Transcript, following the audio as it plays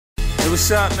What's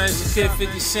up, man? It's the kid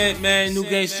 50 Cent, man. New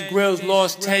Gangsta Grill's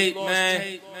lost tape,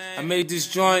 man. I made this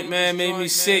joint, man. Made me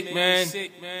sick, man.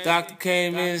 Doctor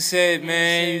came in and said,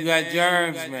 man, you got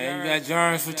germs, man. You got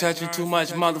germs for touching too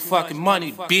much motherfucking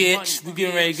money, bitch. We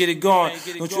getting ready to get it going.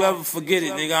 Don't you ever forget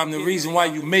it, nigga. I'm the reason why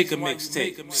you make a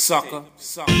mixtape, sucker.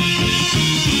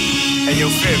 Hey, yo,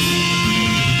 Fifth.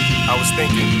 I was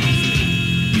thinking,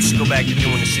 you should go back to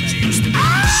doing the shit you used to do.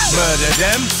 Murder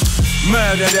them.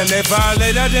 Murder them, they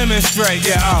violate, I demonstrate,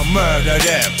 yeah, I'll murder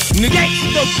them. Nigga, Hey,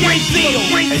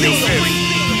 yo, Fifth.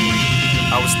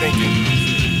 I was thinking,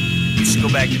 you should go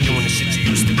back to doing the shit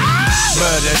you used to do.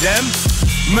 murder them.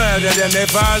 Murder them, they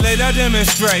violate, I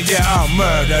demonstrate, yeah, I'll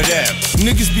murder them.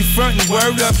 Niggas be frontin',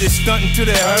 word up, they stuntin' till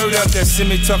they heard up. That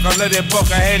semi talk, I let that buck,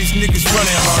 I had these niggas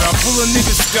running hard. I pull a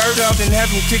nigga skirt up and have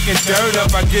him kicking dirt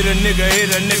up. I get a nigga,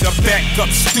 hit a nigga back up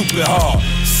stupid hard.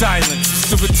 Silence,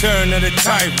 it's the return of the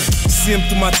tyrant. See him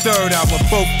through my third album,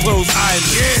 both closed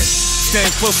eyelids. Yeah.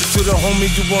 Stand closer to the homie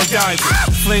you won't die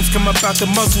with. Flames come up out the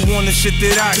muzzle on the shit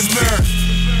that I spit.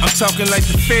 I'm talking like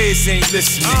the feds ain't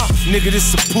listening. Nigga,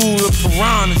 this a pool of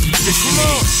piranhas you fishing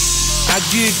in. I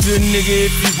get good, nigga,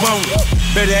 if you want it.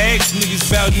 Better ask niggas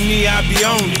about me, I be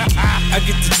on it. I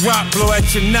get the drop, blow at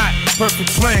your knot,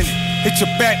 perfect planet. Hit your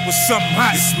back with something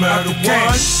hot. It's murder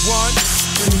one,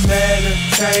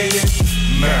 premeditated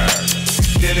murder.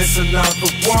 Then it's another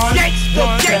one,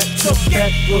 back to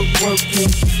back with working.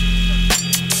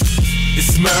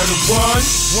 It's murder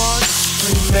one,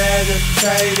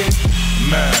 premeditated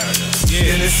murder. Yeah.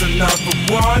 Then it's another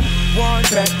one,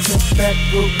 back to back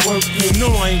with working. No,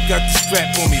 I ain't got the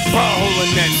strap on me, ball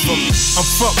holding that for me. I'm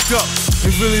fucked up,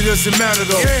 it really doesn't matter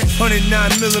though.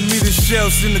 109mm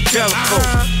shells in the calico.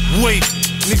 Wait,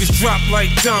 niggas drop like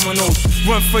dominoes.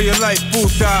 Run for your life,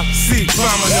 bullseye, see,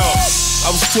 dominoes. I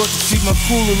was taught to keep my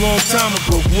cool a long time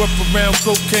ago. Grew up around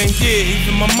cocaine, yeah,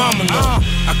 even my mama know.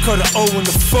 I cut a O in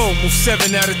the 4, move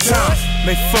 7 at a time.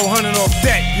 Make 400 off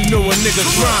that, you know a nigga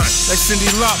grind. Like Cindy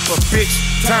Lauper, bitch,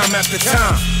 time after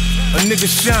time. A nigga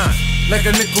shine, like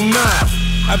a nickel 9.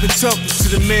 I've been talking to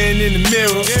the man in the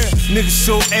mirror. Niggas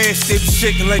so ass, they be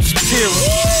shaking like Shakira.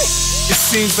 It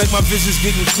seems like my vision's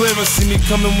getting clearer. See me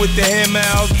coming with the hammer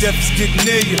out, death is getting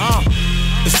near you.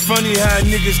 It's funny how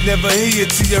niggas never hear you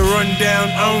till you run down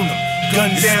on them.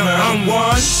 Gun down on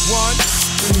one,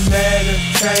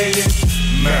 premeditated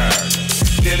murder.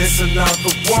 Then it's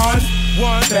another one,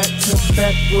 back to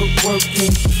back with working.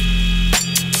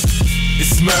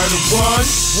 It's murder one,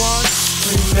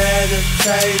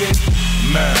 premeditated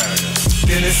murder.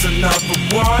 Then it's another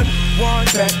one,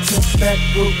 back to back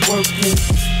with working.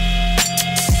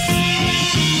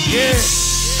 Yeah,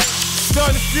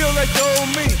 starting to feel like the old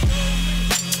me.